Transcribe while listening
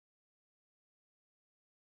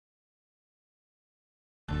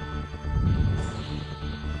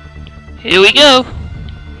Here we go.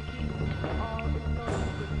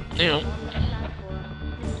 You know,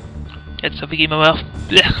 get something in my mouth.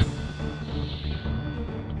 Blech.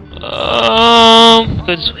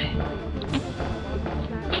 Go this way.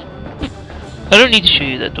 I don't need to show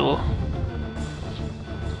you that door.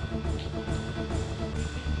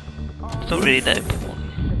 It's not really that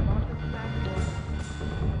important.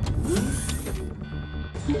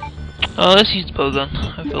 Oh, let's use the bowgun.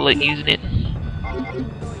 I feel like using it.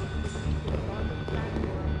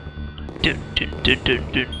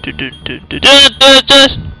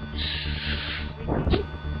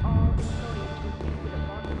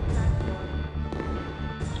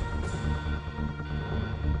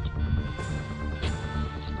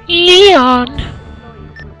 Leon!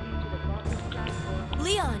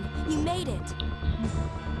 Leon, you made it!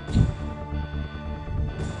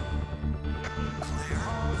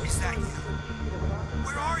 Claire, is that you?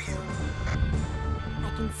 Where are you? I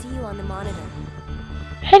can see you on the monitor.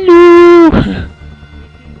 Hello!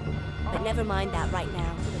 But never mind that right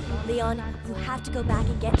now. Leon, you have to go back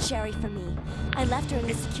and get Sherry for me. I left her in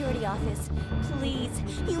the security office. Please,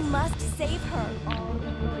 you must save her.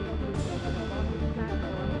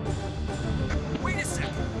 Wait a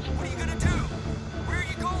second. What are you gonna do? Where are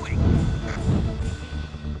you going?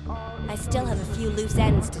 I still have a few loose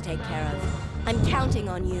ends to take care of. I'm counting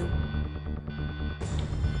on you.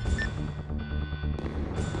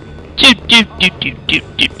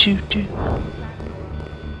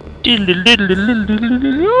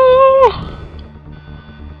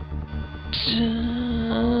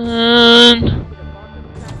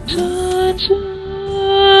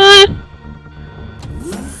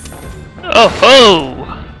 Oh ho!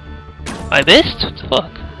 I missed? What the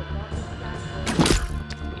fuck?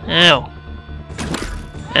 Ow.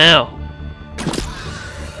 Ow.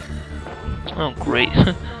 Oh great.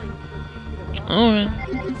 Alright.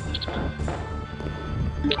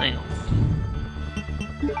 Hang on.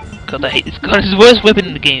 God, I hate this gun. It's the worst weapon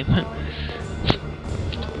in the game.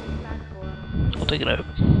 I'll take it out.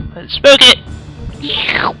 Let's smoke it!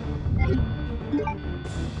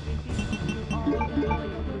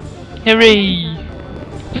 Hooray!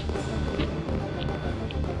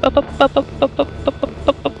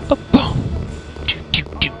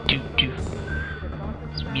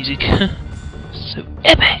 This music. So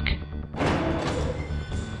epic!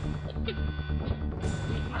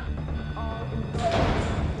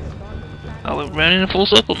 I went round in a full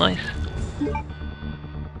circle, nice.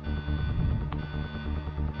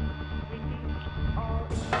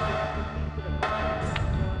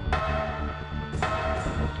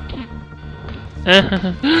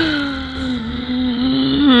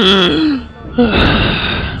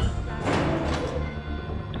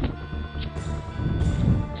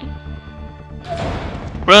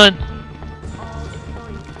 Run!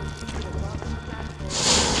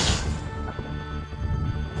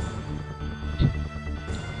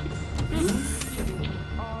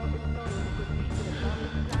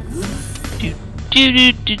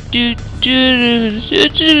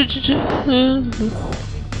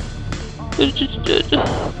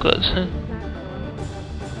 God.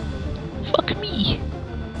 Fuck me.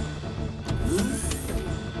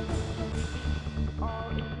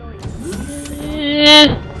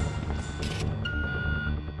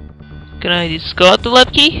 Can I discard the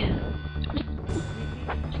lab key?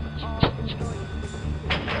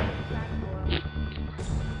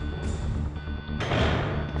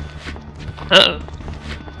 Uh-oh.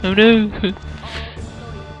 Oh no!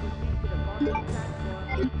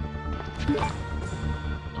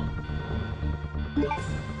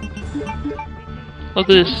 Look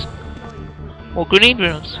at this. More grenade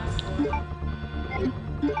rounds.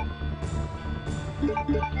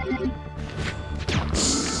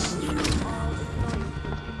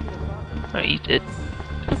 Alright, he's dead.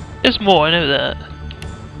 There's more, I know that.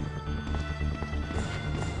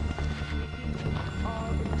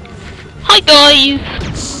 Hi guys!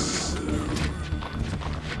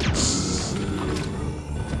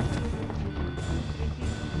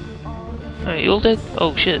 Alright, you all dead?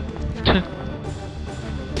 Oh shit.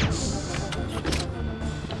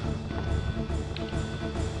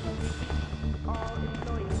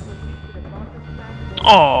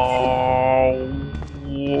 Oh,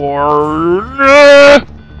 Warner!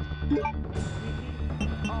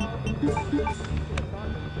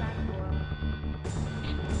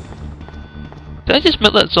 Did I just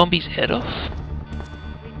melt that zombie's head off?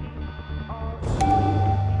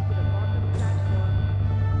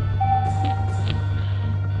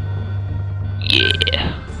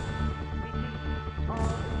 Yeah.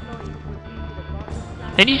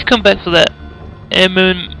 I need to come back for that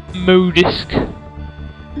MMO disc.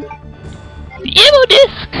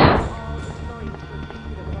 disc!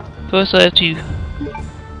 First I have to...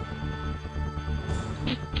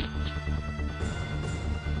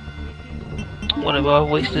 whatever, I'll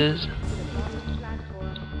waste those.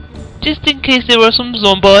 Just in case there are some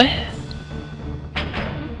zombies.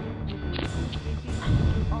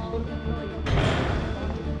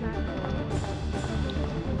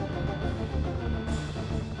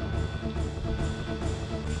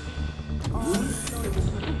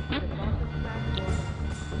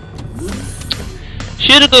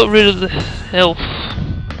 Should have got rid of the health.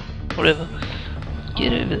 Whatever.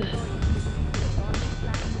 Get over there.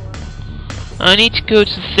 I need to go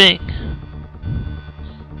to the thing.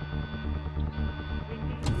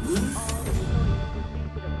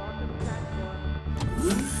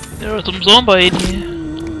 There are some zombies in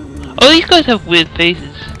here. Oh, these guys have weird faces.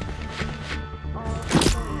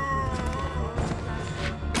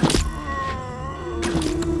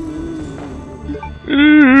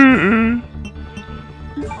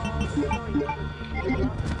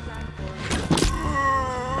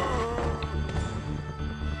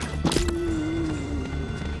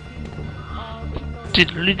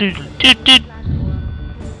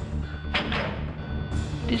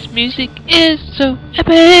 This music is so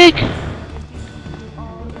epic!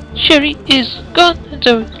 Sherry is gone and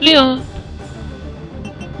so is Leon.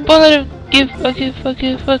 But I don't give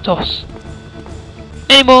a toss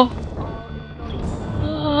anymore.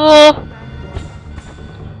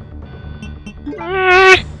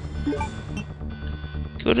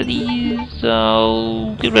 Get rid of these.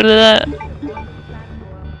 I'll get rid of that.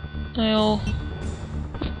 I'll...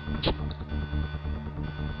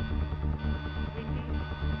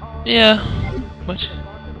 yeah, much.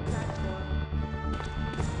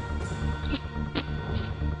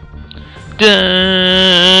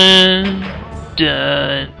 Dun,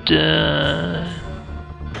 dun, dun.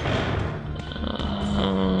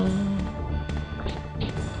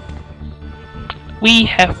 We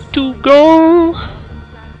have to go.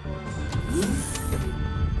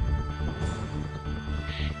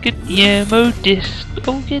 Get the ammo disc.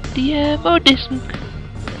 Oh, get the ammo disc.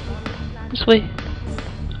 This way.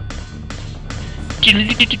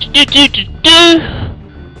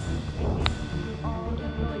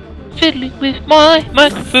 Fiddling with my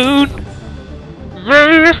microphone.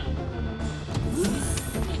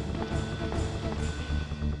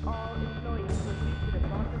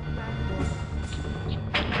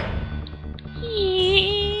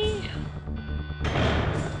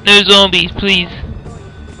 No zombies, please.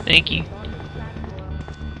 Thank you.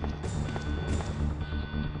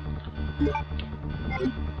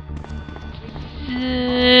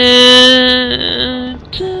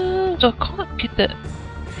 I can't get that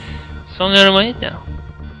song out of my head now.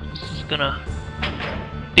 This is gonna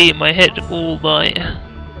be in my head all night.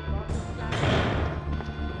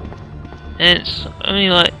 And it's only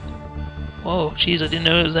like, whoa, jeez, I didn't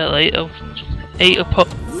know it was that late.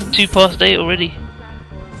 2 past 8 already.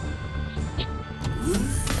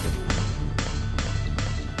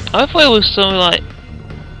 I thought it was something like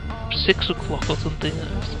 6 o'clock or something.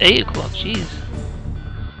 It's 8 o'clock, jeez.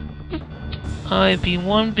 I've been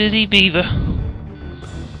one busy beaver.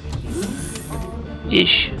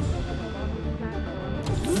 Ish.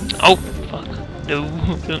 Oh, fuck. No,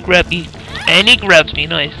 don't grab me. And he grabs me,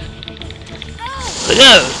 nice. But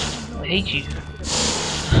no! I hate you.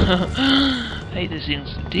 I hate those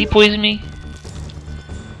things. Did he poison me?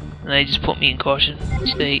 And they just put me in caution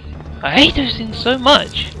state. I hate those things so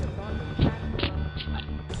much.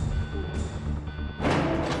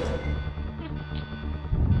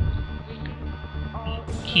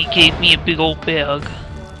 He gave me a big old bear hug.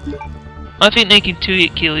 I think they can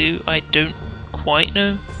 2-hit kill you. I don't quite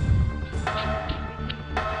know.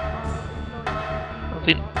 I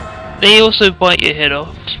think they also bite your head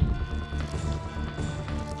off.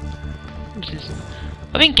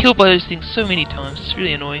 I've been killed by those things so many times. It's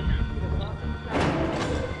really annoying.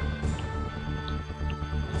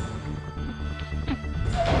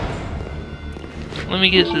 Let me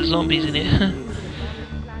get some zombies in here.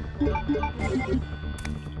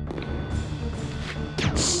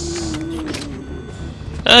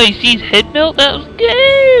 Oh, you see his head melt? That was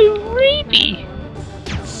good! Creepy!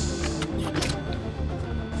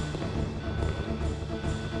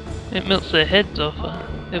 It melts their heads off.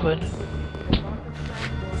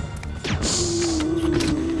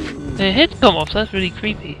 Their heads come off, that's really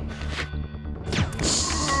creepy.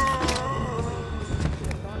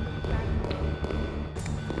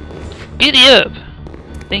 Get the herb!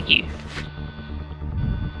 Thank you.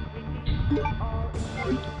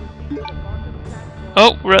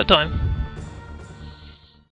 Oh, we're out of time.